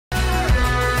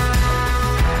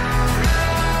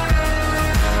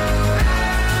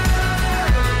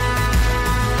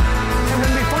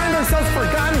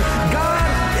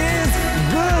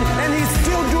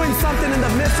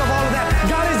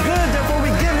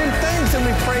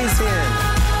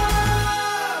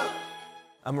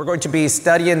We're going to be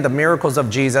studying the miracles of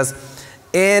Jesus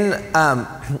in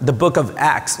the book of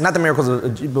Acts. Not the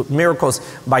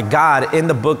miracles by God in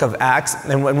the book of Acts.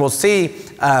 And we'll see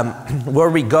where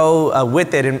we go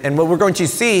with it. And what we're going to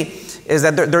see is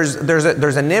that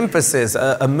there's an emphasis,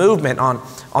 a movement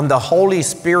on the Holy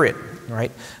Spirit,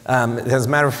 right? As a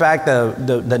matter of fact,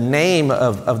 the name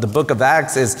of the book of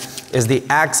Acts is the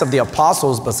Acts of the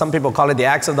Apostles, but some people call it the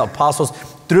Acts of the Apostles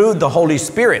through the Holy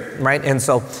Spirit, right? And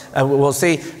so we'll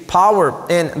see power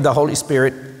in the Holy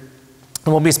Spirit.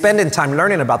 And we'll be spending time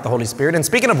learning about the Holy Spirit. And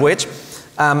speaking of which,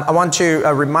 I want to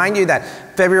remind you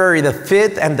that February the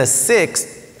 5th and the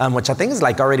 6th, which I think is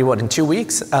like already, in 2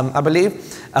 weeks, I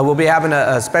believe, we'll be having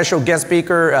a special guest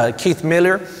speaker, Keith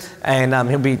Miller.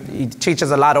 And he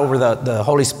teaches a lot over the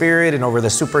Holy Spirit and over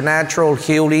the supernatural,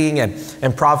 healing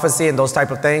and prophecy and those type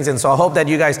of things. And so I hope that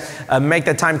you guys make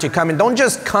the time to come. And don't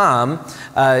just come.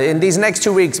 In these next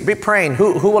 2 weeks, be praying,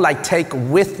 who will I take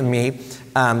with me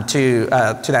to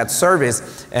that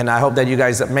service? And I hope that you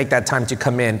guys make that time to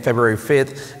come in February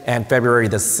 5th and February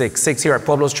the 6th. 6 here at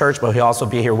Pueblo's church, but he'll also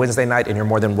be here Wednesday night, and you're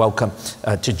more than welcome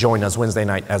to join us Wednesday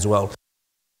night as well.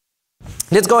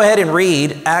 Let's go ahead and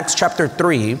read Acts chapter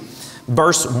 3,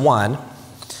 verse 1.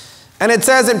 And it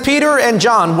says, and Peter and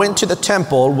John went to the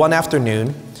temple one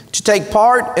afternoon to take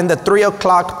part in the 3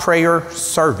 o'clock prayer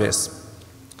service.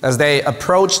 As they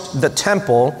approached the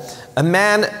temple, a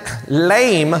man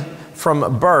lame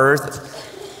from birth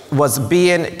was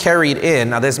being carried in.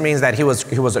 Now this means that he was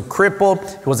a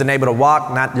cripple. He wasn't able to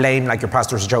walk, not lame like your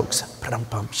pastor's jokes.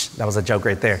 That was a joke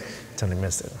right there. Totally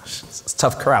missed it. It's a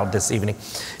tough crowd this evening.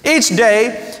 Each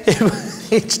day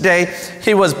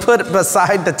he was put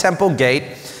beside the temple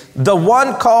gate, the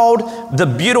one called the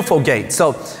Beautiful Gate.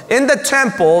 So in the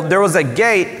temple, there was a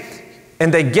gate,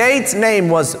 and the gate's name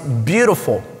was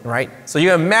Beautiful, right? So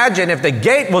you imagine if the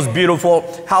gate was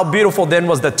beautiful, how beautiful then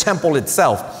was the temple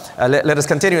itself. Let us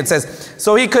continue. It says,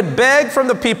 so he could beg from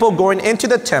the people going into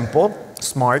the temple.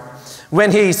 Smart.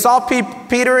 When he saw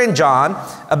Peter and John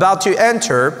about to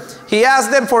enter, he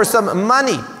asked them for some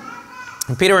money.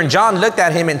 And Peter and John looked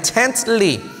at him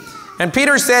intensely. And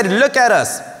Peter said, look at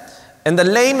us. And the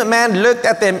lame man looked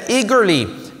at them eagerly,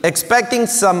 expecting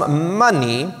some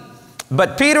money.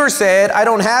 But Peter said, I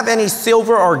don't have any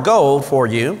silver or gold for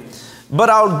you, but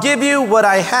I'll give you what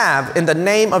I have in the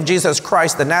name of Jesus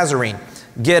Christ the Nazarene.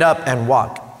 Get up and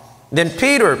walk. Then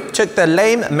Peter took the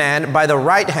lame man by the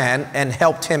right hand and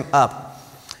helped him up.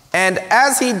 And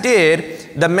as he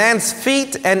did, the man's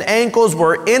feet and ankles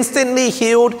were instantly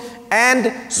healed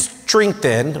and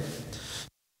strengthened.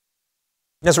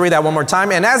 Let's read that one more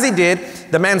time. And as he did,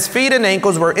 the man's feet and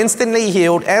ankles were instantly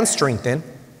healed and strengthened.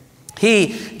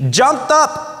 He jumped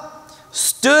up,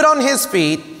 stood on his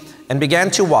feet, and began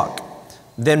to walk.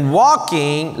 Then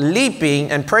walking,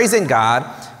 leaping, and praising God,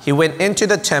 he went into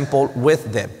the temple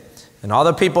with them. And all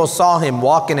the people saw him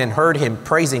walking and heard him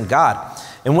praising God.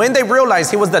 And when they realized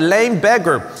he was the lame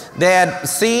beggar they had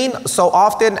seen so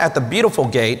often at the Beautiful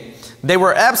Gate, they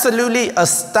were absolutely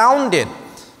astounded.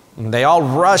 And they all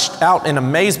rushed out in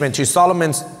amazement to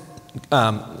Solomon's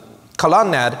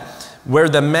colonnade, where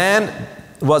the man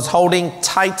was holding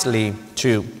tightly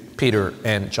to Peter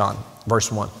and John.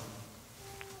 Verse 1.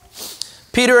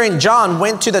 Peter and John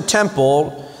went to the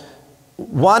temple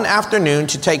one afternoon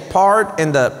to take part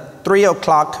in the 3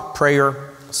 o'clock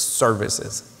prayer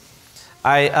services.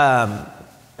 I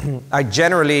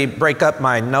generally break up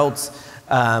my notes,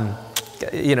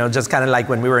 just kind of like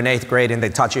when we were in 8th grade and they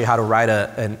taught you how to write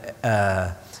an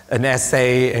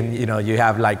essay, and you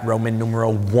have like Roman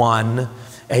numeral 1,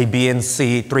 A, B, and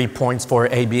C, 3 points for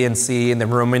A, B, and C, and then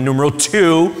Roman numeral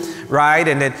 2, right?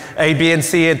 And then A, B, and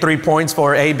C, and 3 points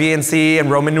for A, B, and C,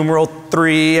 and Roman numeral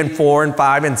 3 and 4 and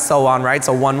 5 and so on, right?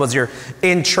 So 1 was your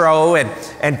intro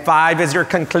and 5 is your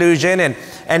conclusion.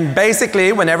 And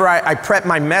basically, whenever I prep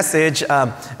my message,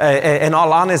 in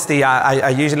all honesty, I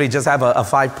usually just have a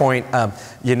 5-point,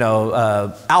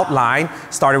 outline,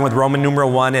 starting with Roman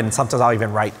numeral 1, and sometimes I'll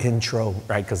even write intro,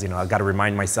 right? Because, I've got to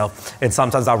remind myself. And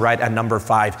sometimes I'll write at number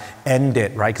 5, end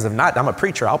it, right? Because if not, I'm a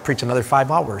preacher. I'll preach another 5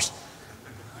 hours.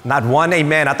 Not one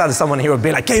amen. I thought someone here would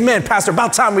be like, amen, Pastor,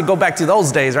 about time we go back to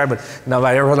those days, right? But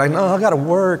nobody ever was like, no, I got to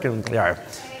work. And all right.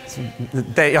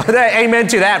 Amen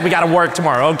to that. We got to work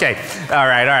tomorrow. Okay. All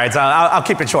right. So I'll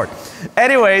keep it short.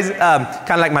 Anyways, kind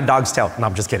of like my dog's tail. No,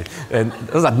 I'm just kidding. And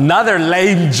it was another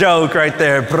lame joke right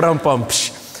there.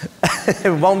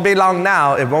 It won't be long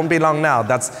now. It won't be long now.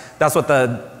 That's what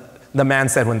the man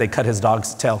said when they cut his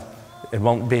dog's tail. It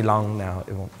won't be long now.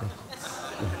 It won't be.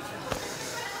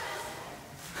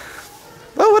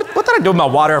 Well, what did I do with my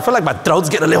water? I feel like my throat's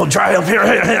getting a little dry up here.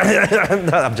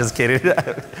 No, I'm just kidding.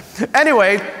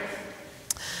 Anyway,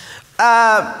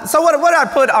 so what I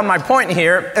put on my point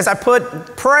here is I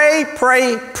put pray,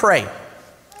 pray, pray.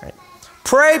 Right?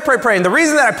 Pray, pray, pray. And the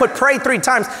reason that I put pray 3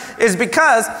 times is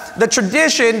because the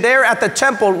tradition there at the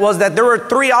temple was that there were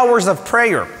 3 hours of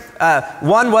prayer.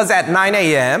 One was at 9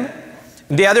 a.m.,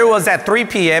 the other was at 3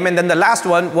 p.m., and then the last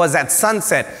one was at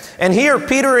sunset. And here,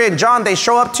 Peter and John, they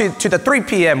show up to the 3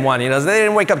 p.m. one. You know, they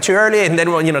didn't wake up too early, and then,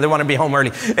 you know, they want to be home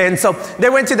early. And so they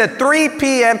went to the 3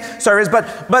 p.m. service.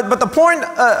 But the point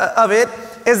of it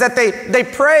is that they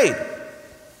prayed.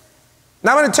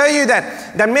 Now, I'm going to tell you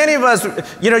that many of us,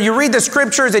 you know, you read the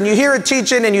scriptures and you hear it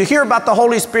teaching and you hear about the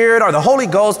Holy Spirit or the Holy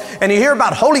Ghost and you hear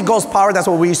about Holy Ghost power. That's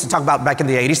what we used to talk about back in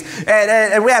the 80s.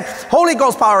 And we have Holy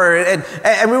Ghost power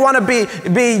and we want to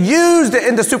be used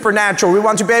in the supernatural. We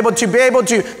want to be able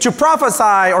to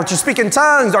prophesy or to speak in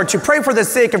tongues or to pray for the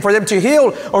sick and for them to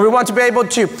heal. Or we want to be able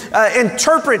to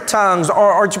interpret tongues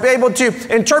or to be able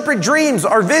to interpret dreams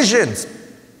or visions.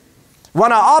 We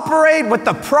want to operate with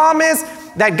the promise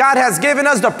that God has given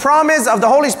us, the promise of the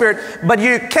Holy Spirit, but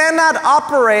you cannot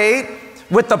operate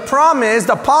with the promise,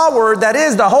 the power that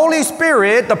is the Holy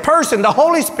Spirit, the person, the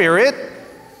Holy Spirit,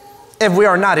 if we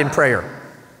are not in prayer.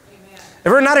 Amen. If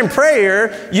we're not in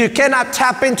prayer, you cannot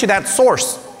tap into that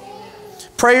source.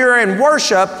 Prayer and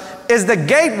worship is the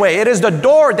gateway. It is the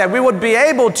door that we would be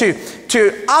able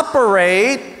to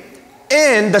operate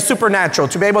in the supernatural,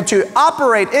 to be able to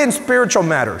operate in spiritual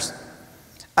matters.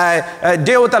 I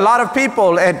deal with a lot of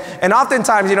people, and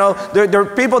oftentimes, you know, there are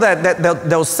people that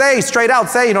they'll say, straight out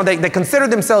say, you know, they consider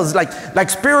themselves like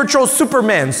spiritual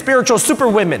supermen, spiritual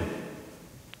superwomen.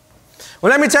 Well,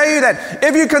 let me tell you that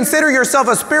if you consider yourself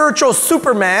a spiritual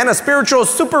superman, a spiritual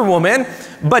superwoman,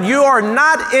 but you are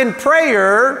not in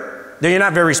prayer, then you're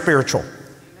not very spiritual.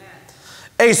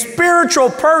 A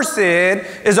spiritual person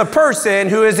is a person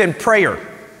who is in prayer.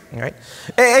 Right?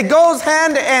 It goes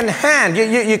hand in hand.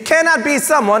 You cannot be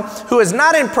someone who is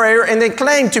not in prayer and then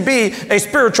claim to be a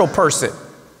spiritual person.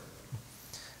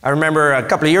 I remember a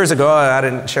couple of years ago, I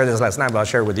didn't share this last night, but I'll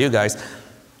share it with you guys.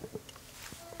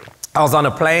 I was on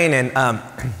a plane and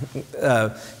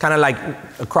kind of like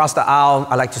across the aisle,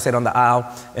 I like to sit on the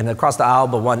aisle, and across the aisle,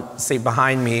 but one seat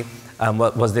behind me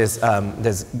was this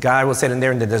guy was sitting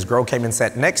there, and then this girl came and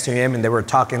sat next to him, and they were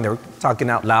talking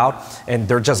out loud, and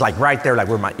they're just like right there, like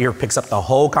where my ear picks up the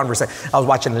whole conversation. I was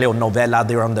watching a little novela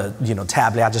there on the, you know,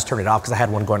 tablet. I just turned it off because I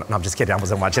had one going on. No, I'm just kidding. I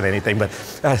wasn't watching anything, but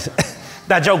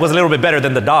that joke was a little bit better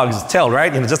than the dog's tail,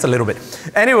 right? You know, just a little bit.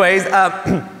 Anyways,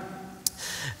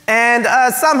 and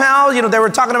somehow, you know, they were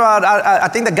talking about, I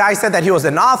think the guy said that he was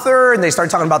an author, and they started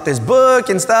talking about this book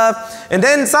and stuff. And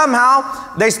then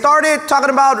somehow they started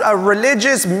talking about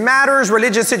religious matters,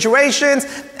 religious situations.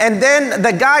 And then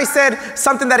the guy said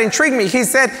something that intrigued me. He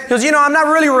goes, you know, I'm not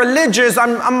really religious.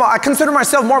 I consider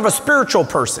myself more of a spiritual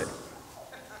person.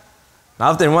 I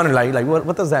often wonder, like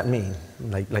what does that mean?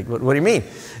 Like what do you mean?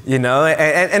 You know,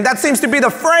 and that seems to be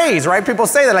the phrase, right? People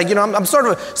say that, like, you know, I'm sort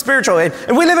of spiritual.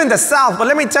 And we live in the South, but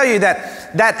let me tell you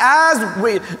that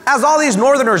as all these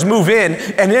Northerners move in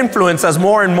and influence us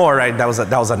more and more, right? That was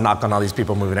a knock on all these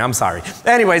people moving in. I'm sorry.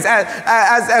 Anyways,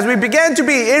 as we began to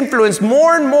be influenced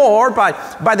more and more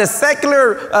by the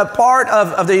secular part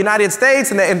of the United States,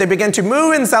 and they begin to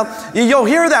move in the South, you'll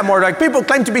hear that more. Like, people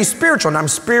claim to be spiritual, and I'm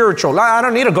spiritual. I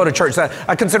don't need to go to church.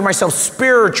 I consider myself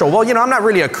spiritual. Well, you know, I'm not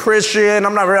really a Christian.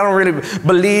 I don't really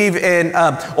believe in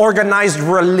organized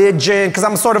religion because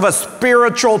I'm sort of a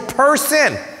spiritual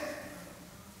person.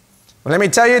 Well, let me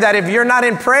tell you that if you're not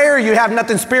in prayer, you have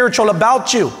nothing spiritual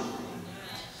about you.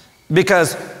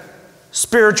 Because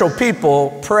spiritual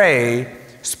people pray,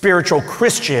 spiritual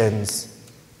Christians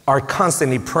are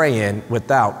constantly praying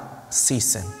without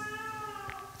ceasing.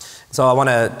 So I want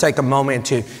to take a moment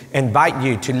to invite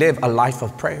you to live a life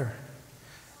of prayer.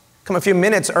 Come a few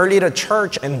minutes early to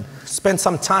church and spend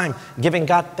some time giving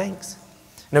God thanks.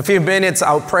 In a few minutes,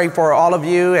 I'll pray for all of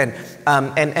you. And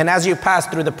as you pass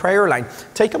through the prayer line,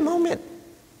 take a moment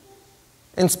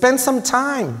and spend some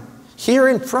time here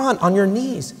in front on your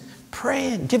knees,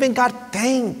 praying, giving God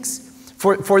thanks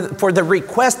for the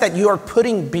request that you are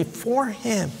putting before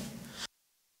Him.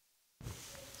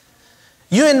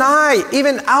 You and I,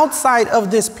 even outside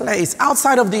of this place,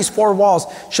 outside of these 4 walls,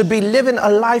 should be living a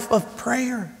life of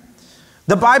prayer.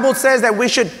 The Bible says that we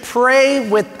should pray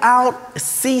without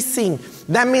ceasing.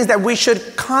 That means that we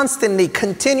should constantly,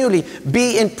 continually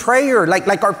be in prayer.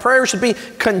 Like our prayer should be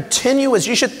continuous.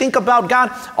 You should think about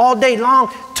God all day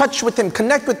long, touch with him,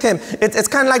 connect with him. It's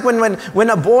kind of like when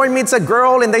a boy meets a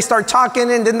girl and they start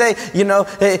talking, and then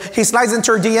he slides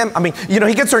into her DM. I mean,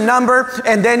 he gets her number,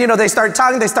 and then, they start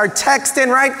talking, they start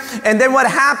texting, right? And then what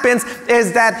happens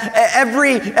is that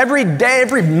every day,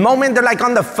 every moment, they're like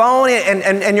on the phone,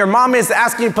 and your mom is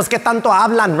asking you, pues qué tanto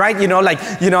hablan, right?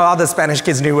 All the Spanish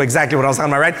kids knew exactly what I was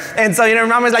talking about, right? And so, your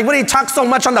mom is like, what do you talk so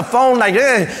much on the phone? Like,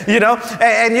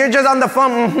 and you're just on the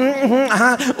phone.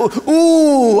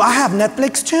 Ooh, I have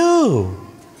Netflix too.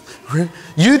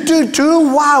 You do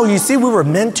too? Wow, you see, we were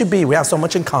meant to be. We have so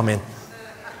much in common.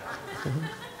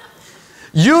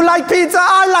 You like pizza?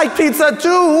 I like pizza too.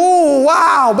 Ooh,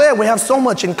 wow, man, we have so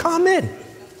much in common.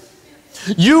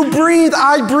 You breathe,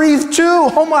 I breathe too.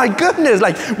 Oh my goodness,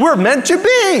 like we're meant to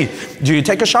be. Do you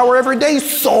take a shower every day?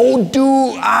 So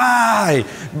do I.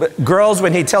 But girls,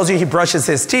 when he tells you he brushes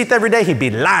his teeth every day, he'd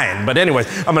be lying. But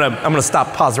anyways, I'm gonna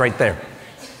stop, pause right there.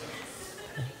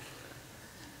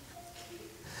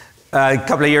 A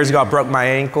couple of years ago, I broke my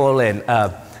ankle, and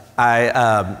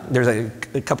there's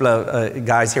a couple of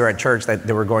guys here at church that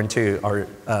they were going to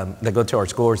that go to our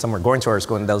school, or some were going to our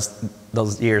school in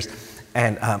those years.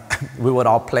 And we would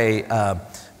all play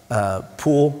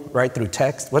pool, right, through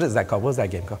text. What is that called? What was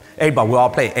that game called? 8-ball. We all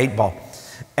play 8-ball.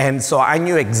 And so I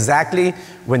knew exactly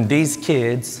when these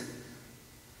kids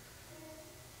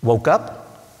woke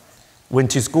up,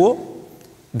 went to school,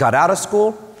 got out of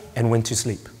school, and went to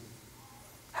sleep.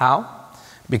 How?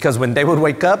 Because when they would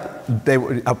wake up, they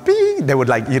would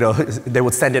they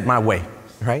would send it my way,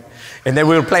 right? And then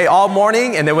we would play all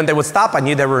morning, and then when they would stop, I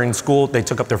knew they were in school. They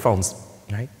took up their phones,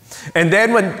 right? And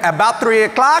then when about 3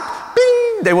 o'clock,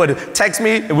 bing, they would text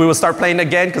me, and we would start playing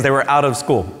again because they were out of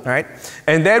school, right?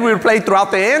 And then we would play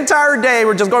throughout the entire day.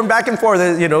 We're just going back and forth.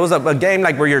 It was a game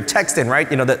like where you're texting, right?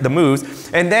 The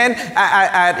moves. And then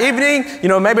at evening,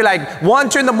 maybe like 1,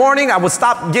 2 in the morning, I would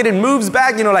stop getting moves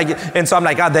back, and so I'm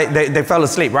like, God, they fell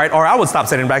asleep, right? Or I would stop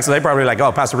sitting back, so they probably like,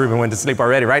 oh, Pastor Ruben went to sleep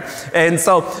already, right? And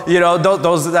so,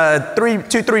 those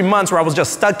 3 months where I was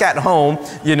just stuck at home,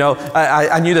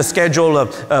 I knew the schedule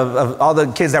of all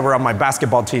the kids that were on my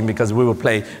basketball team because we would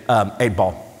play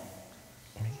 8-ball.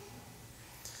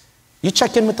 You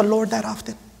check in with the Lord that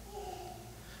often?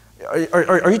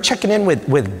 Are you checking in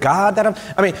with God that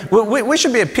often? I mean, we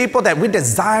should be a people that we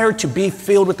desire to be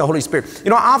filled with the Holy Spirit.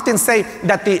 I often say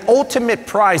that the ultimate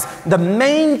prize, the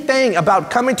main thing about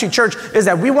coming to church is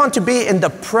that we want to be in the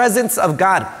presence of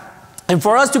God. And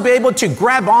for us to be able to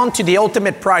grab onto the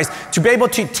ultimate prize, to be able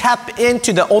to tap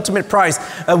into the ultimate prize,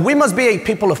 we must be a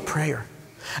people of prayer.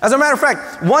 As a matter of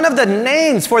fact, one of the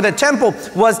names for the temple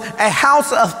was a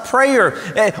house of prayer.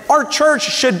 Our church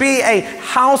should be a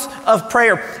house of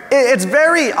prayer. It's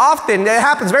very often, it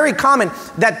happens very common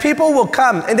that people will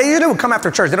come, and they usually will come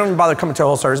after church. They don't even bother coming to a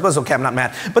whole service, but it's okay, I'm not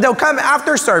mad. But they'll come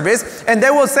after service, and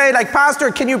they will say like, Pastor,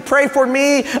 can you pray for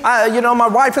me? My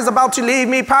wife is about to leave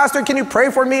me. Pastor, can you pray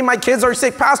for me? My kids are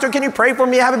sick. Pastor, can you pray for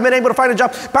me? I haven't been able to find a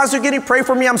job. Pastor, can you pray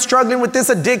for me? I'm struggling with this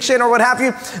addiction or what have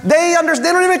you. They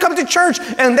don't even come to church,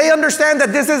 and they understand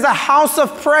that this is a house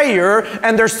of prayer,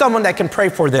 and there's someone that can pray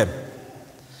for them.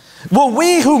 Well,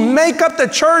 we who make up the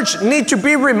church need to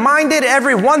be reminded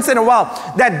every once in a while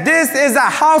that this is a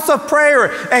house of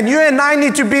prayer, and you and I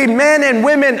need to be men and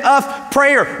women of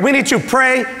prayer. We need to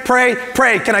pray, pray,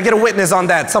 pray. Can I get a witness on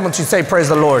that? Someone should say, praise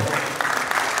the Lord.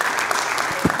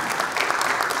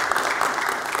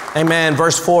 Amen.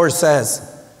 Verse 4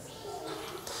 says,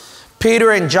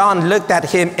 Peter and John looked at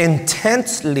him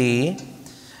intensely,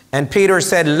 and Peter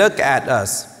said, look at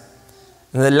us.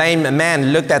 And the lame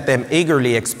man looked at them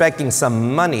eagerly, expecting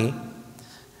some money.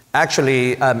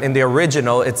 Actually, in the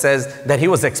original, it says that he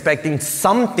was expecting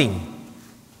something,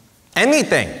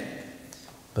 anything.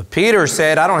 But Peter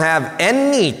said, I don't have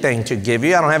anything to give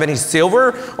you. I don't have any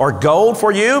silver or gold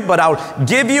for you, but I'll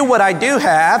give you what I do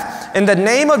have. In the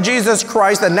name of Jesus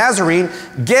Christ, the Nazarene,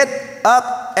 get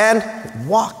up and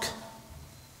walk.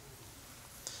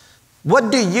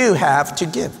 What do you have to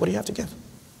give? What do you have to give?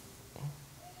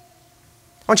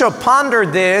 I want you to ponder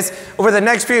this over the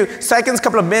next few seconds,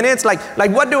 couple of minutes. Like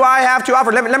what do I have to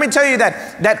offer? Let me tell you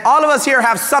that all of us here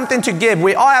have something to give.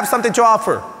 We all have something to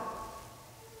offer.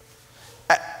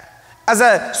 As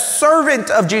a servant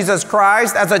of Jesus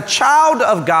Christ, as a child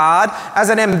of God, as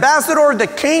an ambassador of the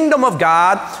kingdom of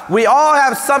God, we all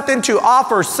have something to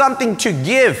offer, something to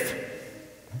give.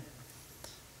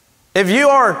 If you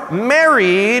are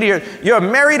married, you're a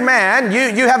married man,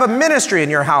 you have a ministry in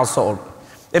your household.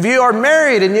 If you are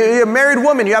married and you're a married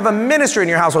woman, you have a ministry in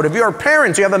your household. If you are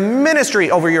parents, you have a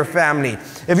ministry over your family.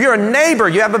 If you're a neighbor,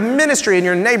 you have a ministry in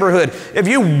your neighborhood. If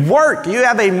you work, you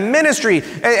have a ministry.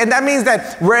 And that means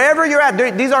that wherever you're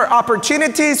at, these are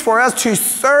opportunities for us to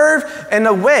serve in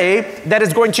a way that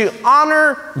is going to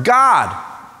honor God.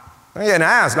 And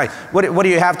ask, like, what do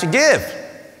you have to give?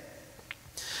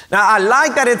 Now, I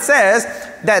like that it says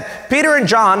that Peter and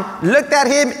John looked at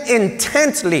him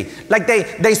intently. Like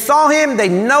they saw him, they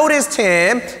noticed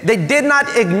him, they did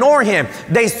not ignore him.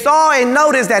 They saw and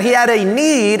noticed that he had a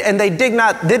need, and they did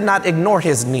not ignore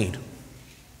his need.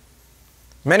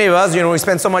 Many of us, we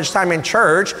spend so much time in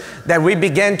church that we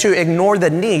begin to ignore the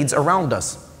needs around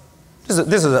us.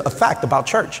 This is a fact about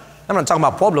church. I'm not talking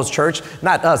about Pueblo's church,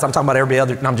 not us. I'm talking about every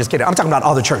other, no, I'm just kidding. I'm talking about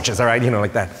all the churches, all right,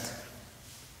 like that.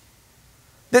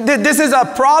 This is a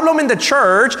problem in the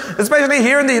church, especially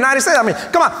here in the United States. I mean,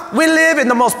 come on, we live in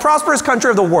the most prosperous country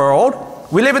of the world.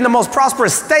 We live in the most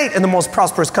prosperous state in the most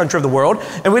prosperous country of the world.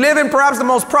 And we live in perhaps the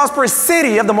most prosperous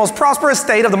city of the most prosperous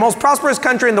state of the most prosperous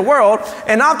country in the world.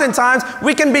 And oftentimes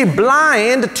we can be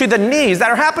blind to the needs that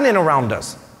are happening around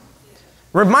us.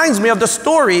 Reminds me of the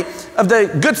story of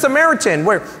the Good Samaritan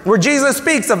where Jesus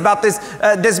speaks about this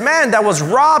man that was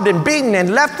robbed and beaten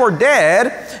and left for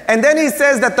dead. And then he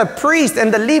says that the priests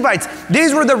and the Levites,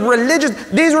 these were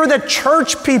the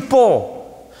church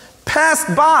people,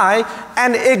 passed by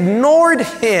and ignored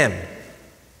him.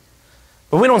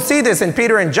 But we don't see this in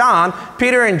Peter and John.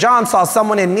 Peter and John saw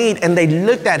someone in need and they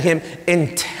looked at him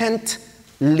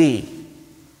intently.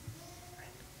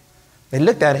 They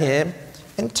looked at him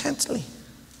intently.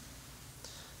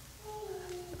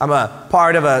 I'm a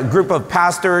part of a group of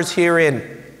pastors here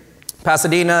in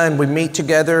Pasadena, and we meet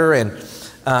together. And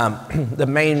the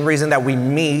main reason that we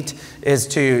meet is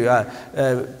to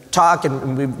talk,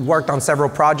 and we've worked on several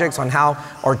projects on how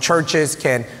our churches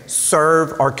can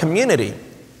serve our community.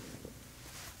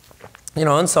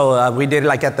 And so we did,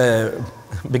 like, at the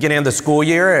beginning of the school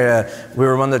year, we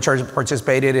were one of the churches that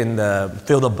participated in the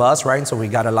Fill the Bus, right? So we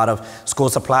got a lot of school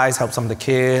supplies, helped some of the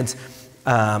kids.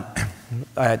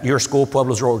 At your school,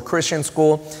 Pueblo's Road Christian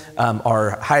School,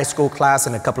 our high school class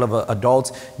and a couple of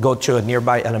adults go to a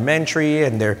nearby elementary,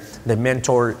 and they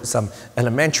mentor some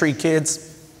elementary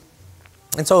kids.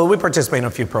 And so we participate in a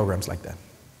few programs like that.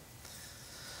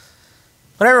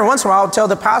 But every once in a while, I'll tell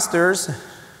the pastors,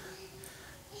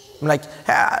 I'm like,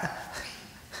 hey,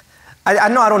 I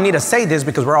know I don't need to say this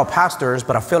because we're all pastors,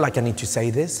 but I feel like I need to say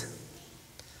this.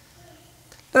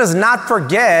 Let us not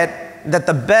forget that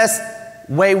the best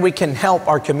way we can help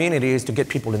our community is to get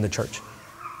people in the church.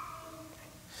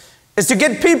 Is to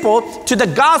get people to the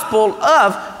gospel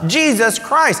of Jesus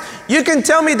Christ. You can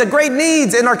tell me the great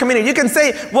needs in our community. You can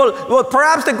say, well,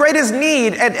 perhaps the greatest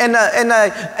need, and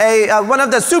one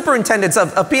of the superintendents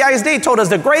of PISD told us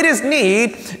the greatest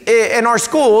need in our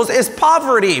schools is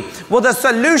poverty. Well, the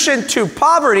solution to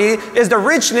poverty is the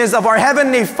richness of our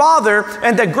Heavenly Father,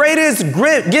 and the greatest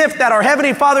gift that our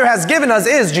Heavenly Father has given us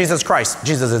is Jesus Christ.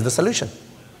 Jesus is the solution.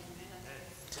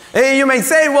 And you may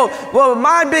say, well,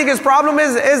 my biggest problem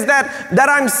is that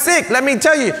I'm sick. Let me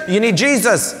tell you, you need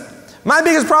Jesus. My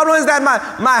biggest problem is that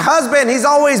my husband, he's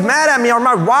always mad at me, or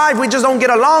my wife, we just don't get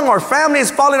along, our family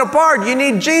is falling apart. You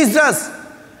need Jesus.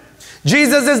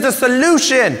 Jesus is the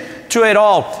solution to it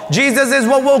all. Jesus is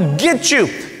what will get you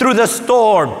through the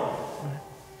storm.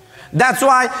 That's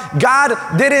why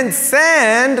God didn't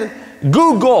send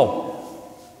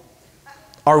Google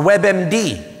or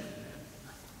WebMD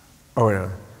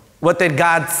or what did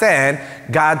God send?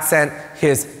 God sent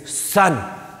his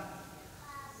son.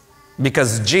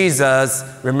 Because Jesus,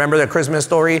 remember the Christmas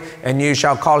story? And you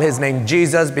shall call his name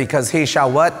Jesus because he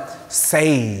shall what?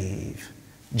 Save.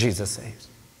 Jesus saves.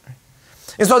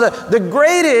 And so the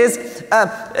greatest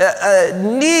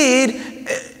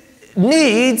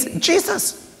needs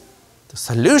Jesus. The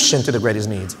solution to the greatest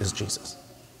needs is Jesus.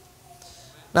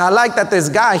 Now I like that this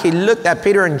guy, he looked at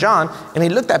Peter and John, and he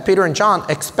looked at Peter and John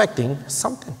expecting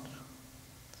something.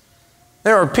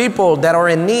 There are people that are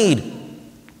in need,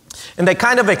 and they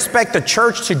kind of expect the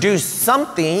church to do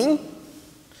something.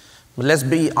 But let's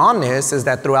be honest, is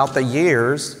that throughout the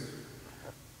years,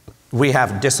 we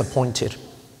have disappointed.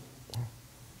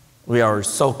 We are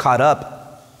so caught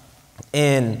up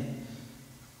in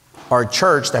our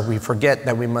church that we forget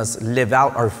that we must live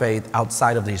out our faith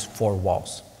outside of these four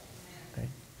walls. Okay?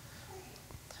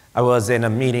 I was in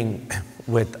a meeting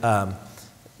with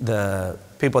the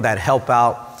people that help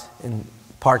out in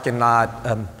parking lot,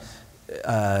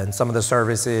 and some of the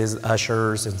services,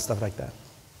 ushers and stuff like that.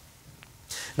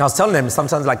 And I was telling them,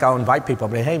 sometimes like I'll invite people,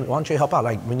 I'll be like, hey, why don't you help out?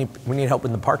 Like we need help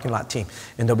in the parking lot team.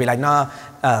 And they'll be like, nah,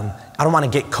 I don't want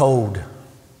to get cold.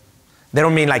 They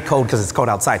don't mean like cold because it's cold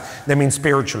outside. They mean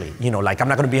spiritually. You know, like I'm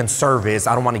not going to be in service.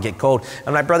 I don't want to get cold.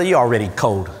 I'm like, brother, you're already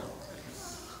cold.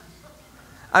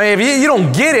 I mean, if you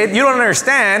don't get it, you don't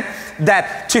understand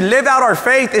that to live out our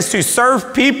faith is to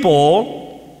serve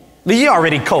people. You're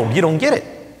already cold. You don't get it.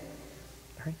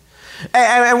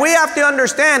 And we have to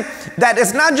understand that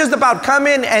it's not just about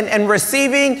coming and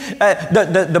receiving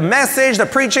the message, the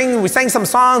preaching. We sang some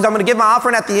songs. I'm going to give my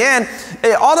offering at the end.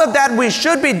 All of that we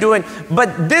should be doing.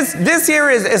 But this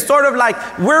here is sort of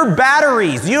like we're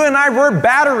batteries. You and I, we're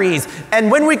batteries.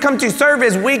 And when we come to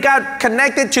service, we got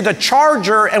connected to the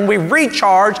charger and we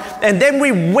recharge. And then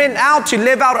we went out to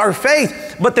live out our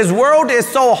faith. But this world is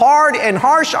so hard and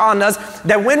harsh on us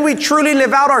that when we truly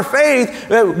live out our faith,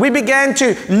 we began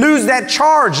to lose that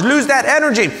charge, lose that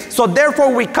energy. So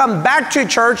therefore we come back to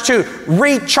church to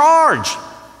recharge.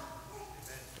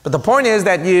 But the point is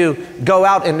that you go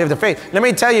out and live the faith. Let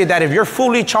me tell you that if you're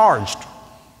fully charged,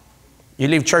 you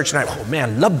leave church tonight, oh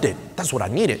man, loved it. That's what I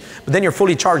needed. But then you're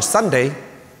fully charged Sunday,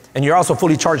 and you're also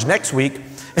fully charged next week,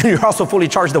 and you're also fully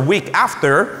charged the week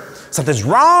after, something's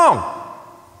wrong.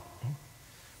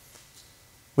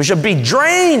 We should be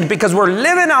drained because we're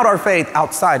living out our faith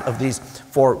outside of these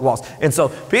four walls. And so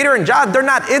Peter and John, they're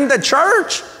not in the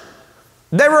church.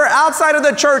 They were outside of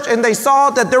the church and they saw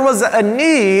that there was a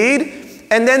need,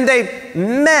 and then they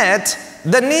met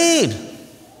the need.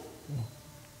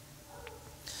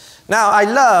 Now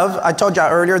I told you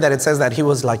earlier that it says that he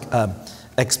was like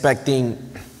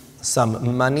expecting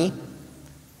some money.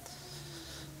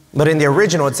 But in the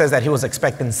original it says that he was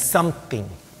expecting something,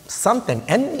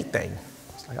 anything.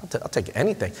 I'll take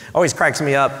anything. Always cracks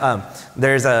me up.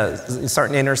 There's a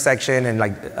certain intersection and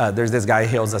like there's this guy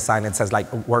holds a sign that says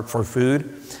like work for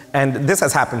food. And this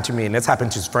has happened to me and it's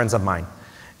happened to friends of mine.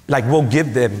 Like we'll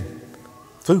give them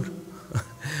food.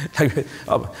 Like,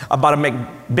 I bought a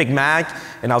Big Mac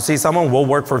and I'll see someone, we'll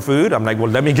work for food. I'm like,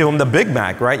 well, let me give them the Big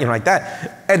Mac, right? You know, like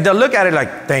that. And they'll look at it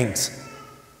like, thanks.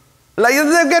 Like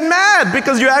they'll get mad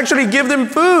because you actually give them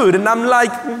food. And I'm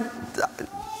like,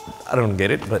 I don't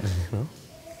get it, but you know.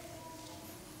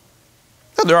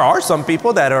 There are some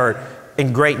people that are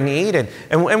in great need,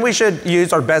 and we should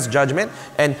use our best judgment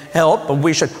and help, but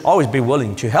we should always be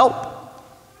willing to help.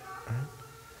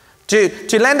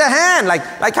 To lend a hand,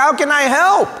 like how can I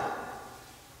help?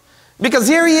 Because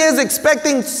here he is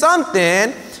expecting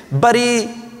something, but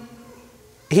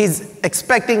he's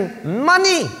expecting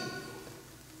money.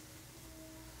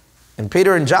 And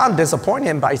Peter and John disappoint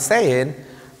him by saying,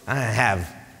 I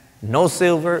have no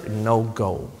silver, no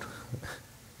gold.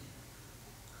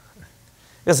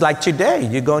 It's like today,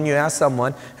 you go and you ask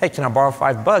someone, hey, can I borrow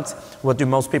 $5? What do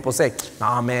most people say?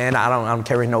 Nah, man, I don't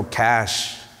carry no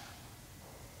cash.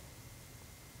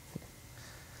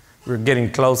 We're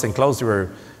getting close and closer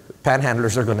where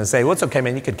panhandlers are going to say, well, it's okay,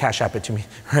 man, you can cash app it to me,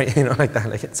 right? You know, like that.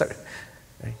 Like, sorry.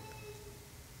 Right?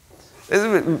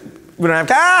 We don't have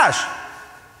cash.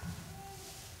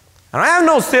 I don't have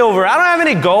no silver. I don't have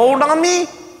any gold on me.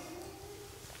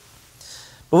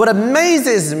 But what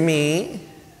amazes me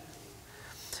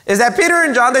is that Peter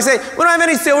and John, they say, we don't have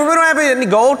any silver, we don't have any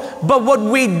gold, but what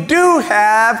we do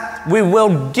have, we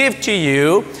will give to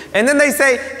you. And then they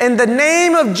say, in the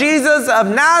name of Jesus of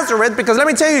Nazareth, because let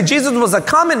me tell you, Jesus was a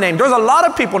common name. There's a lot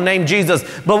of people named Jesus.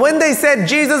 But when they said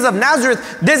Jesus of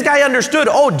Nazareth, this guy understood,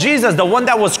 oh, Jesus, the one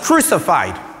that was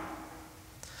crucified.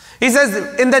 He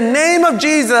says, in the name of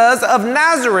Jesus of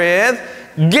Nazareth,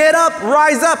 get up,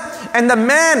 rise up. And the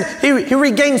man, he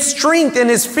regained strength in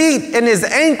his feet, in his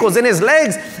ankles, in his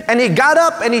legs. And he got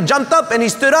up and he jumped up and he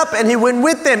stood up and he went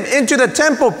with them into the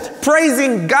temple,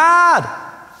 praising God.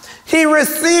 He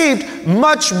received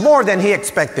much more than he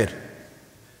expected.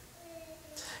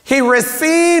 He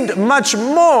received much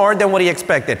more than what he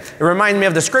expected. It reminds me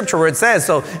of the scripture where it says,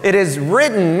 so it is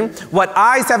written, what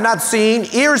eyes have not seen,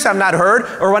 ears have not heard,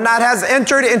 or what not has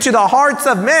entered into the hearts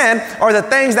of men are the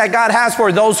things that God has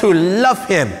for those who love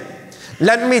him.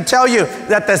 Let me tell you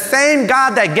that the same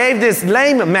God that gave this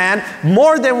lame man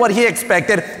more than what he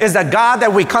expected is the God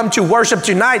that we come to worship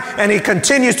tonight, and he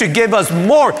continues to give us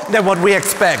more than what we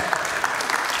expect.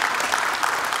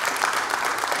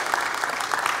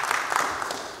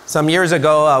 Some years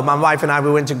ago, my wife and I,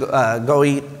 we went to go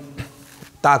eat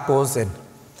tacos, and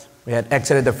we had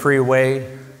exited the freeway.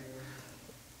 It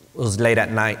was late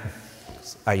at night.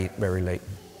 I eat very late.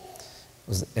 It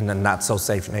was in a not so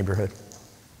safe neighborhood.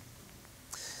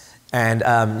 And,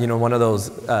 you know, one of those,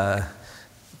 the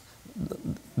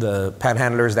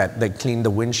panhandlers that they clean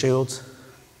the windshields,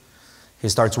 he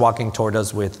starts walking toward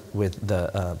us with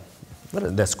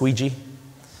the squeegee.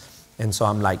 And so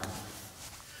I'm like,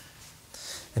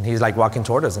 and he's like walking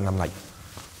toward us, and I'm like,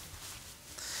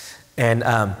 And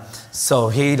so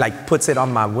he like puts it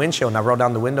on my windshield, and I roll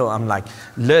down the window. I'm like,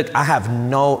 look, I have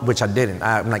no, which I didn't.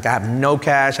 I'm like, I have no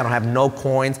cash. I don't have no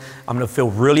coins. I'm going to feel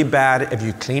really bad if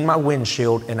you clean my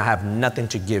windshield and I have nothing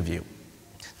to give you.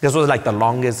 This was like the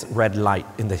longest red light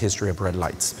in the history of red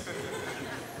lights.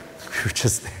 We were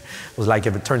just there. It was like,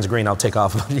 if it turns green, I'll take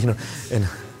off, you know. And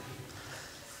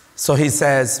so he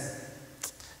says,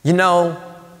 you know,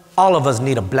 all of us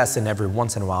need a blessing every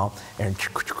once in a while. And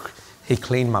he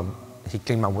cleaned my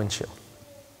windshield.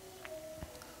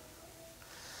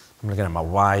 I'm looking at my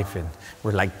wife, and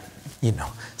we're like, you know,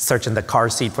 searching the car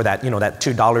seat for that, you know, that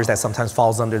 $2 that sometimes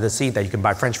falls under the seat that you can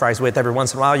buy French fries with every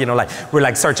once in a while, you know, like we're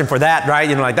like searching for that, right?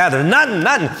 You know, like that. There's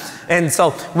nothing. And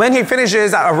so when he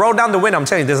finishes, I roll down the window. I'm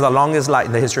telling you, this is the longest light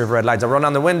in the history of red lights. I roll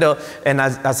down the window and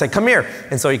I say, come here.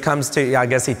 And so he comes to, I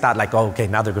guess he thought like, oh, okay,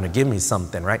 now they're going to give me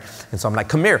something, right? And so I'm like,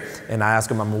 come here. And I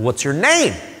ask him, what's your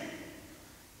name?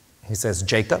 He says,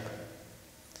 Jacob.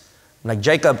 I'm like,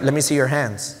 Jacob, let me see your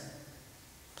hands.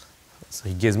 So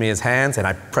he gives me his hands, and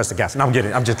I press the gas. No, I'm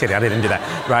kidding. I'm just kidding. I didn't do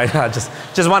that, right? I just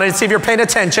wanted to see if you're paying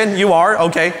attention. You are.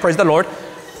 Okay, praise the Lord.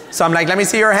 So I'm like, let me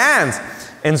see your hands.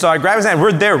 And so I grab his hand.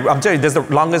 We're there. I'm telling you, this is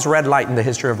the longest red light in the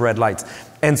history of red lights.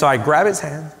 And so I grab his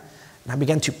hand, and I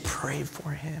began to pray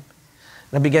for him.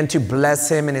 And I began to bless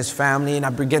him and his family, and I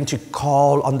began to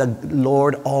call on the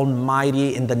Lord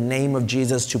Almighty in the name of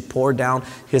Jesus to pour down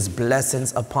his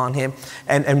blessings upon him.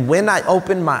 And when I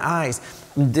opened my eyes,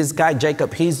 this guy,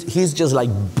 Jacob, he's just like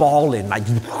bawling, like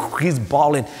he's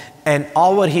bawling. And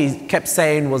all what he kept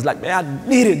saying was like, man, I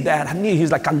needed that.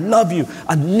 He's like, I love you.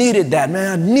 I needed that,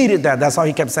 man. I needed that. That's all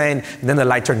he kept saying. And then the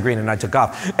light turned green and I took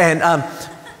off. And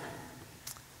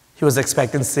he was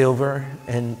expecting silver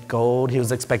and gold. He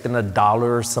was expecting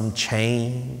 $1, some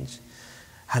change.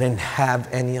 I didn't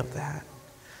have any of that.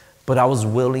 But I was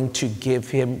willing to give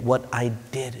him what I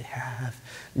did have.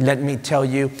 Let me tell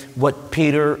you what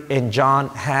Peter and John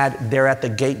had there at the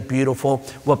gate, beautiful.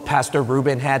 What Pastor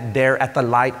Ruben had there at the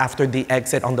light after the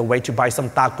exit on the way to buy some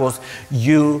tacos.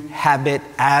 You have it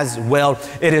as well.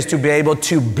 It is to be able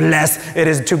to bless. It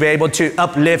is to be able to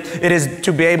uplift. It is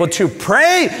to be able to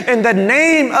pray in the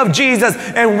name of Jesus.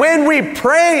 And when we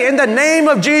pray in the name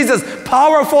of Jesus,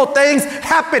 powerful things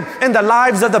happen in the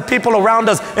lives of the people around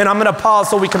us. And I'm going to pause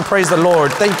so we can praise the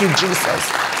Lord. Thank you,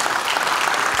 Jesus.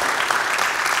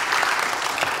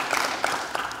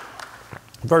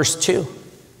 Verse 2.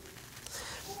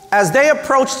 As they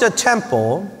approached the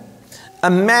temple, a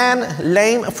man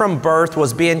lame from birth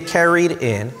was being carried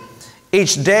in.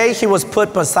 Each day he was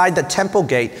put beside the temple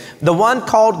gate, the one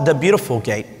called the Beautiful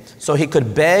Gate, so he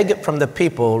could beg from the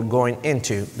people going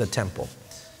into the temple.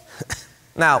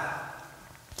 Now,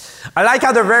 I like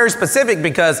how they're very specific,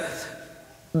 because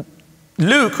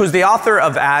Luke, who's the author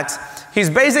of Acts, he's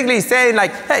basically saying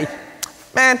like, hey,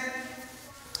 man,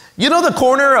 you know the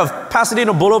corner of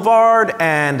Pasadena Boulevard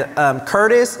and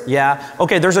Curtis? Yeah.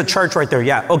 Okay, there's a church right there.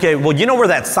 Yeah. Okay, well, you know where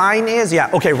that sign is?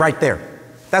 Yeah. Okay, right there.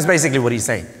 That's basically what he's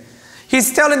saying.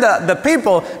 He's telling the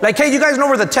people, like, hey, you guys know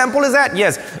where the temple is at?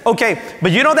 Yes. Okay,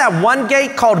 but you know that one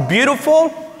gate called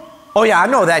Beautiful? Oh, yeah, I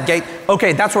know that gate.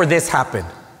 Okay, that's where this happened,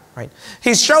 right?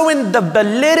 He's showing the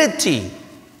validity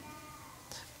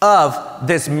of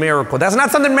this miracle. That's not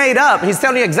something made up. He's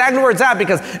telling you exactly where it's at,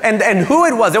 because, and who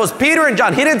it was. It was Peter and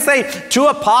John. He didn't say 2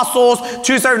 apostles,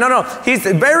 2 servants. No. He's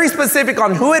very specific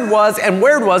on who it was and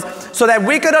where it was, so that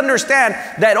we could understand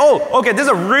that, oh, okay, this is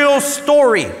a real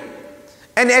story.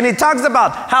 And he talks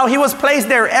about how he was placed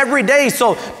there every day.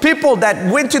 So people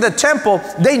that went to the temple,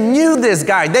 they knew this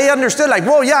guy. They understood like,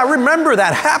 whoa, yeah, I remember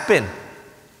that happened.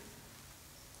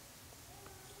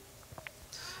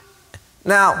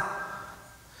 Now,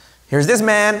 here's this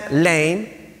man, lame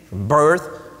from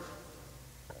birth,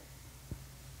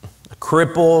 a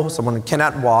cripple, someone who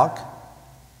cannot walk.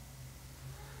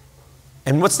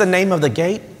 And what's the name of the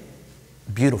gate?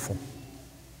 Beautiful.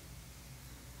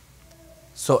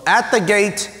 So at the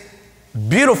gate,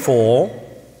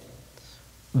 Beautiful,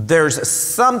 there's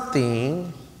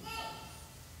something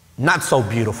not so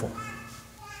beautiful.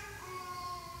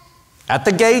 At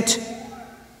the gate,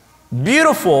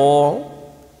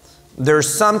 Beautiful,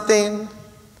 there's something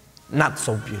not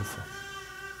so beautiful.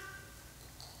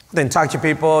 Then talk to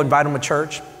people, invite them to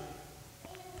church.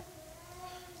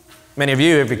 Many of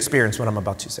you have experienced what I'm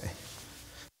about to say.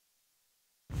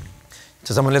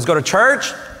 To someone, let's go to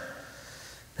church.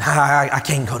 I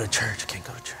can't go to church. I can't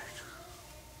go to church.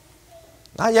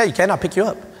 Yeah, you can. I'll pick you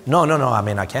up. No. I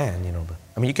mean, I can, you know. But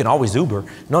I mean, you can always Uber.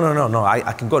 No.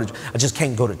 I can go to. I just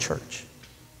can't go to church.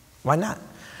 Why not?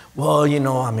 Well, you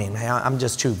know, I mean, I'm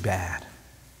just too bad.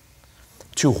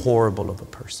 Too horrible of a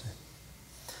person.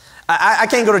 I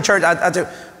can't go to church.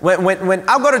 When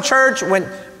I'll go to church,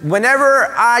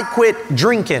 whenever I quit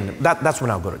drinking, that's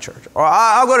when I'll go to church. Or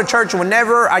I'll go to church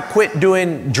whenever I quit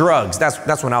doing drugs.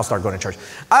 That's when I'll start going to church.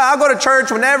 I'll go to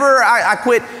church whenever I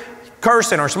quit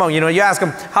cursing or smoking. You know, you ask them,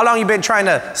 how long you been trying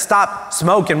to stop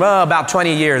smoking? Well, about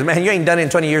 20 years. Man, you ain't done it in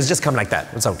 20 years. Just come like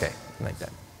that. It's okay. Like that.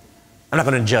 I'm not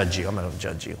going to judge you. I'm not going to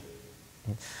judge you.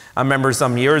 I remember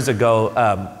some years ago,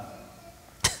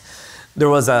 there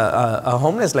was a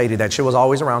homeless lady that she was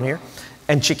always around here,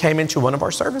 and she came into one of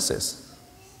our services.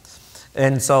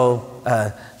 And so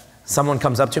someone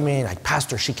comes up to me like,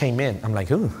 Pastor, she came in. I'm like,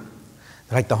 who?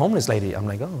 They're like, the homeless lady. I'm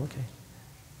like, oh, okay.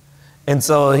 And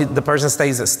so the person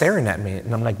stays staring at me,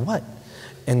 and I'm like, what?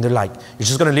 And they're like, you're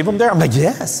just going to leave them there? I'm like,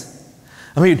 yes.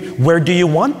 I mean, where do you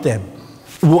want them?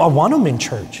 Well, I want them in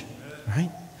church,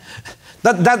 right?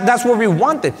 That's where we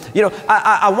want it. You know,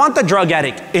 I want the drug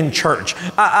addict in church.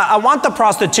 I want the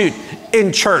prostitute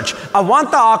in church. I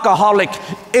want the alcoholic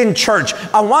in church.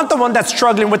 I want the one that's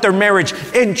struggling with their marriage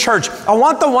in church. I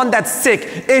want the one that's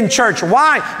sick in church.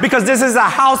 Why? Because this is a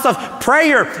house of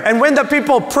prayer. And when the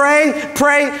people pray,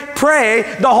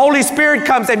 the Holy Spirit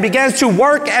comes and begins to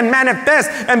work and manifest.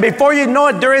 And before you know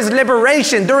it, there is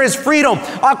liberation. There is freedom.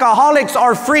 Alcoholics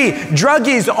are free.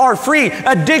 Druggies are free.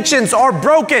 Addictions are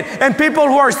broken. And people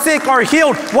who are sick are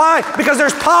healed. Why? Because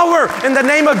there's power in the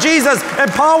name of Jesus and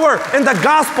power in the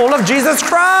gospel of Jesus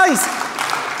Christ.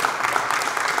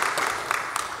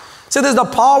 So the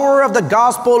power of the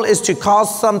gospel is to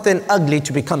cause something ugly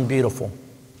to become beautiful.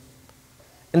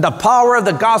 And the power of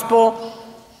the gospel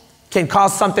can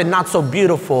cause something not so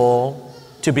beautiful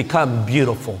to become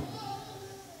beautiful.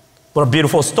 What a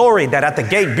beautiful story that at the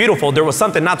gate, beautiful, there was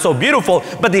something not so beautiful,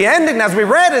 but the ending, as we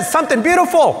read, is something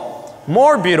beautiful,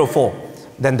 more beautiful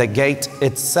than the gate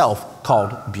itself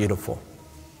called beautiful.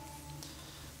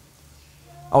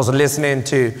 I was listening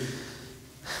to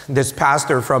this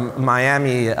pastor from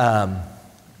Miami,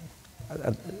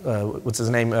 what's his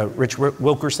name, Rich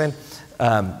Wilkerson.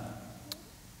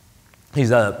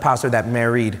 He's a pastor that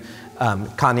married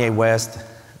Kanye West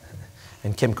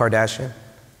and Kim Kardashian.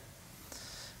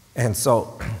 And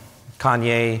so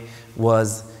Kanye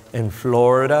was in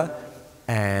Florida,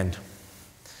 and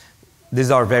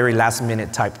these are very last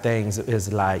minute type things.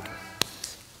 It's like,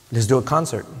 let's do a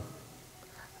concert.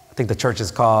 I think the church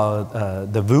is called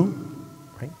the VU.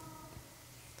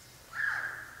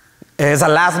 It's a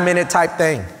last minute type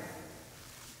thing.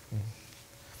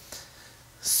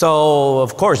 So,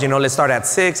 of course, you know, let's start at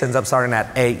 6, ends up starting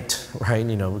at 8, right?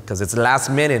 You know, because it's last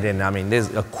minute, and I mean,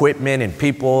 there's equipment and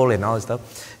people and all this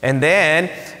stuff. And then,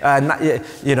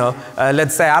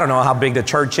 let's say, I don't know how big the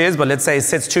church is, but let's say it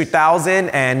sits 2,000,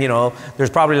 and, you know, there's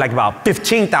probably like about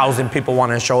 15,000 people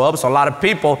want to show up. So a lot of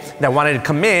people that wanted to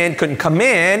come in couldn't come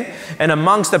in. And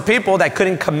amongst the people that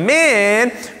couldn't come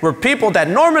in were people that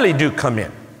normally do come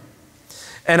in.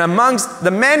 And amongst the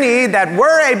many that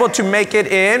were able to make it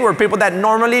in were people that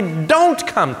normally don't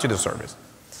come to the service.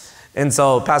 And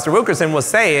so Pastor Wilkerson was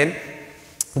saying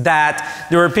that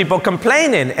there were people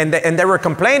complaining, and they were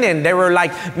complaining. They were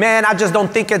like, man, I just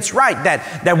don't think it's right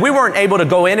that we weren't able to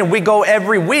go in, and we go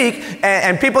every week,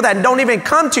 and people that don't even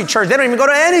come to church, they don't even go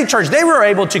to any church, they were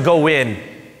able to go in.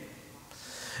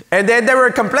 And then they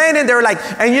were complaining. They were like,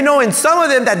 and you know, in some of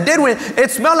them that did win, it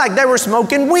smelled like they were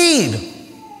smoking weed.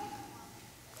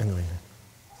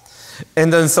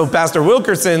 And then so Pastor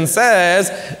Wilkerson says,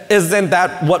 isn't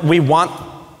that what we want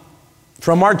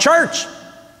from our church?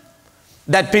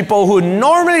 That people who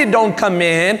normally don't come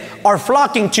in are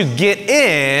flocking to get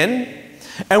in,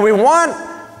 and we want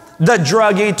the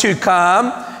druggie to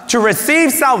come to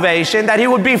receive salvation, that he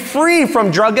would be free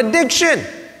from drug addiction.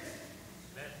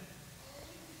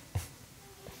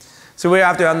 So we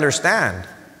have to understand.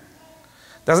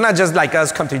 That's not just like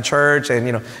us come to church and,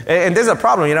 you know, and there's a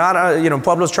problem, you know,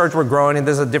 Pueblo's church, we're growing and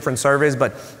this is a different service,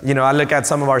 but, you know, I look at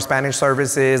some of our Spanish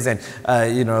services and,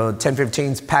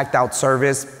 10-15's packed out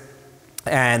service.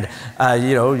 And,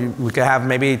 we could have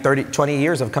maybe 20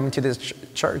 years of coming to this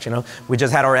church, you know. We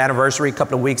just had our anniversary a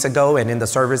couple of weeks ago, and in the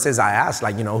services I asked,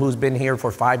 like, you know, who's been here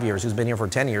for 5 years? Who's been here for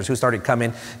 10 years? Who started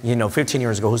coming, 15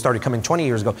 years ago? Who started coming 20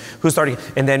 years ago? Who started,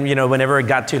 and then, whenever it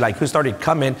got to, like, who started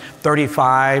coming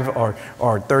 35 or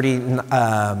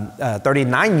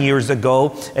 39 years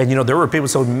ago, and, there were people,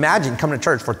 so imagine coming to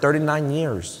church for 39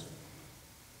 years,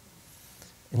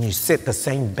 and you sit the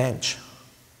same bench.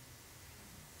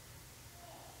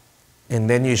 And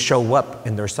then you show up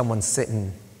and there's someone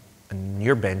sitting on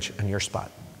your bench, on your spot.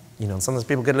 Sometimes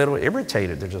people get a little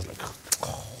irritated. They're just like,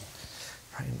 oh,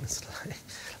 right? It's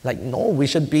like, no, we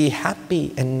should be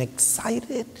happy and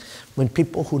excited when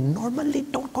people who normally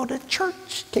don't go to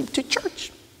church came to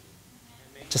church.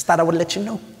 Just thought I would let you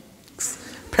know.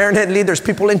 Apparently, there's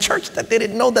people in church that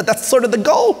didn't know that that's sort of the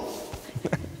goal.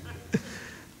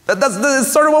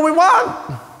 That's sort of what we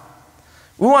want.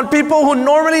 We want people who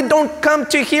normally don't come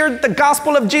to hear the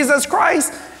gospel of Jesus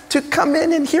Christ to come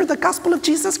in and hear the gospel of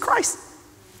Jesus Christ.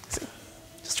 See,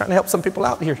 just trying to help some people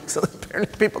out here. So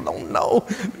apparently people don't know.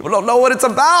 People don't know what it's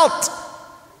about.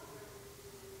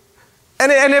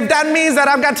 And if that means that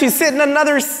I've got to sit in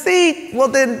another seat, well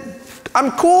then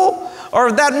I'm cool. Or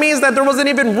if that means that there wasn't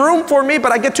even room for me,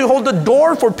 but I get to hold the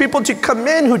door for people to come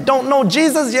in who don't know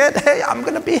Jesus yet, hey, I'm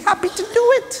going to be happy to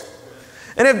do it.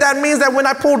 And if that means that when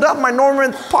I pulled up, my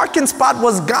normal parking spot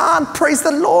was gone, praise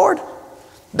the Lord.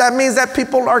 That means that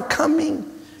people are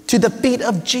coming to the feet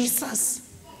of Jesus.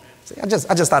 See, I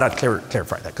just thought I'd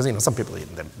clarify that, because some people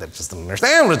they just don't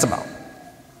understand what it's about.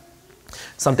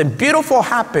 Something beautiful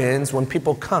happens when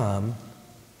people come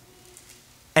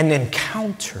and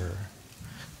encounter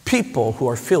people who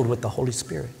are filled with the Holy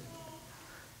Spirit,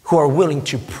 who are willing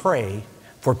to pray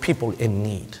for people in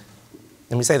need.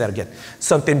 Let me say that again.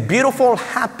 Something beautiful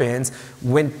happens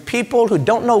when people who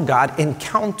don't know God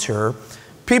encounter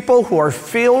people who are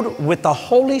filled with the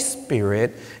Holy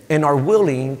Spirit and are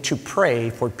willing to pray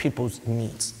for people's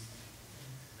needs.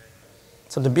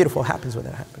 Something beautiful happens when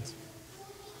that happens.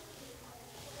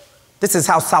 This is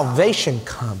how salvation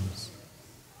comes.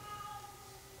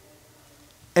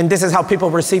 And this is how people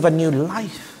receive a new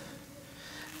life.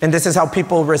 And this is how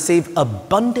people receive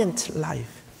abundant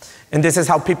life. And this is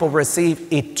how people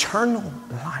receive eternal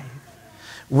life.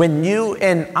 When you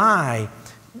and I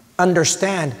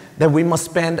understand that we must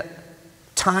spend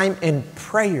time in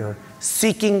prayer,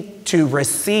 seeking to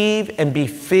receive and be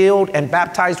filled and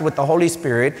baptized with the Holy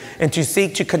Spirit, and to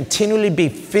seek to continually be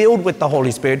filled with the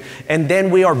Holy Spirit, and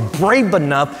then we are brave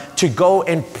enough to go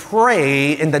and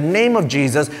pray in the name of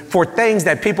Jesus for things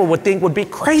that people would think would be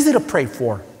crazy to pray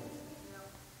for.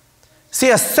 See,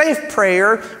 a safe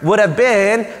prayer would have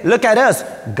been, look at us,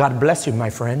 God bless you, my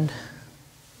friend.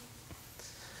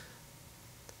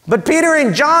 But Peter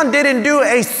and John didn't do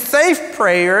a safe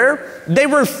prayer. They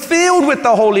were filled with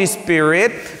the Holy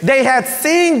Spirit. They had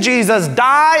seen Jesus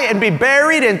die and be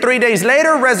buried and 3 days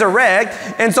later resurrect.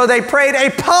 And so they prayed a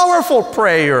powerful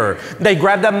prayer. They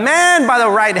grabbed a man by the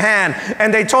right hand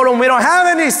and they told him, we don't have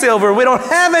any silver, we don't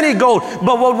have any gold,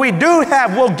 but what we do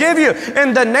have, we'll give you.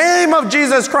 In the name of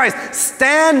Jesus Christ,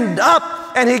 stand up.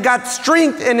 And he got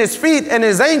strength in his feet and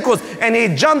his ankles, and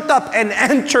he jumped up and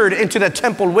entered into the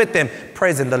temple with them,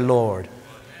 praising the Lord.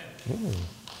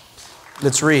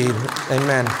 Let's read.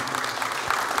 Amen.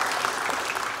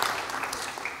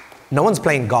 No one's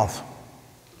playing golf,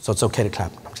 so it's okay to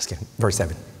clap. I'm just kidding. Verse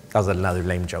 7. That was another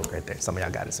lame joke right there. Some of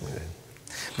y'all got it. Some of you didn't.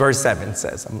 Verse 7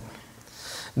 says,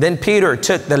 then Peter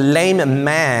took the lame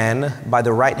man by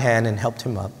the right hand and helped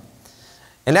him up.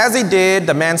 And as he did,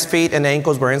 the man's feet and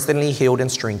ankles were instantly healed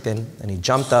and strengthened. And he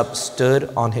jumped up, stood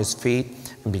on his feet,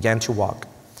 and began to walk.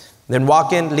 Then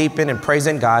walking, leaping, and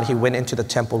praising God, he went into the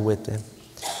temple with them.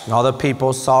 And all the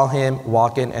people saw him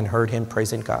walking and heard him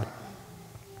praising God.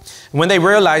 And when they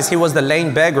realized he was the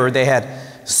lame beggar they had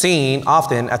seen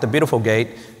often at the Beautiful Gate,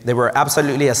 they were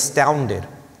absolutely astounded.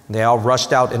 They all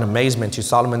rushed out in amazement to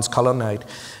Solomon's colonnade,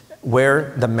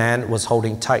 where the man was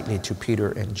holding tightly to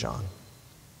Peter and John.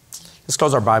 Let's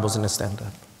close our Bibles and let's stand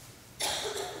up.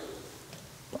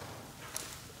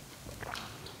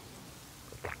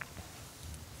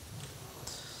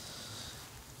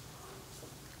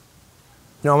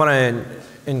 I want to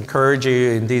encourage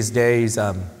you in these days.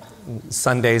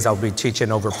 Sundays I'll be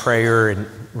teaching over prayer, and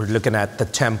we're looking at the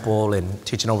temple and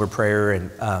teaching over prayer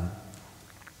and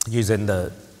using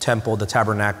the temple, the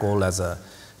tabernacle as a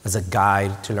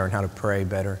guide to learn how to pray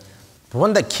better. But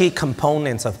one of the key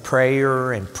components of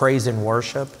prayer and praise and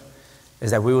worship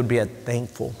is that we would be a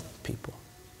thankful people.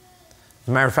 As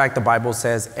a matter of fact, the Bible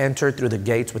says, enter through the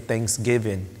gates with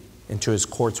thanksgiving, into his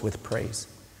courts with praise.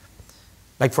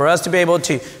 Like for us to be able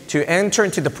to enter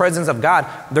into the presence of God,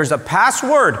 there's a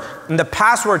password. And the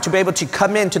password to be able to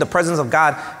come into the presence of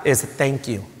God is thank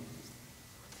you.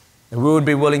 And we would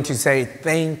be willing to say,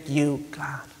 thank you,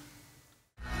 God.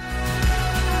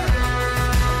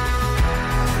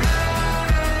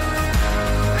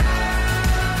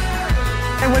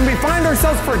 And when we find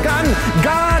ourselves forgotten,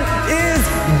 God is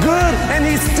good, and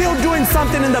he's still doing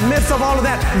something in the midst of all of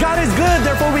that. God is good,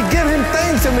 therefore we give him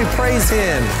thanks and we praise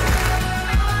him.